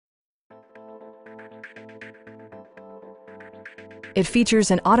It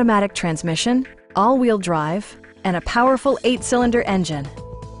features an automatic transmission, all-wheel drive, and a powerful 8-cylinder engine.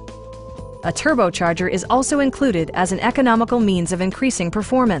 A turbocharger is also included as an economical means of increasing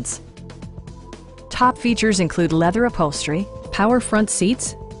performance. Top features include leather upholstery, power front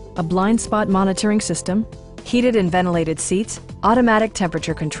seats, a blind spot monitoring system, heated and ventilated seats, automatic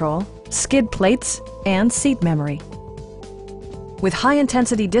temperature control, skid plates, and seat memory. With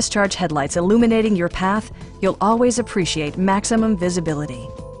high-intensity discharge headlights illuminating your path, you'll always appreciate maximum visibility.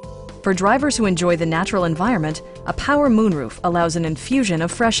 For drivers who enjoy the natural environment, a power moonroof allows an infusion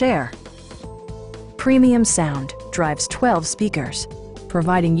of fresh air. Premium sound drives 12 speakers,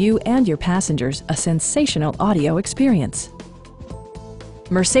 providing you and your passengers a sensational audio experience.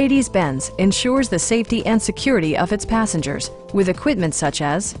 Mercedes-Benz ensures the safety and security of its passengers with equipment such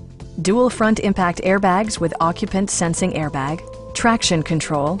as dual front impact airbags with occupant sensing airbag, traction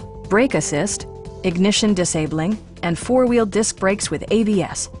control, brake assist, ignition disabling, and 4-wheel disc brakes with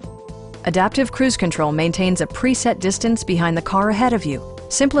ABS. Adaptive Cruise Control maintains a preset distance behind the car ahead of you,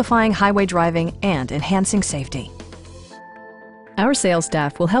 simplifying highway driving and enhancing safety. Our sales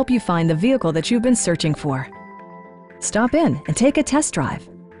staff will help you find the vehicle that you've been searching for. Stop in and take a test drive.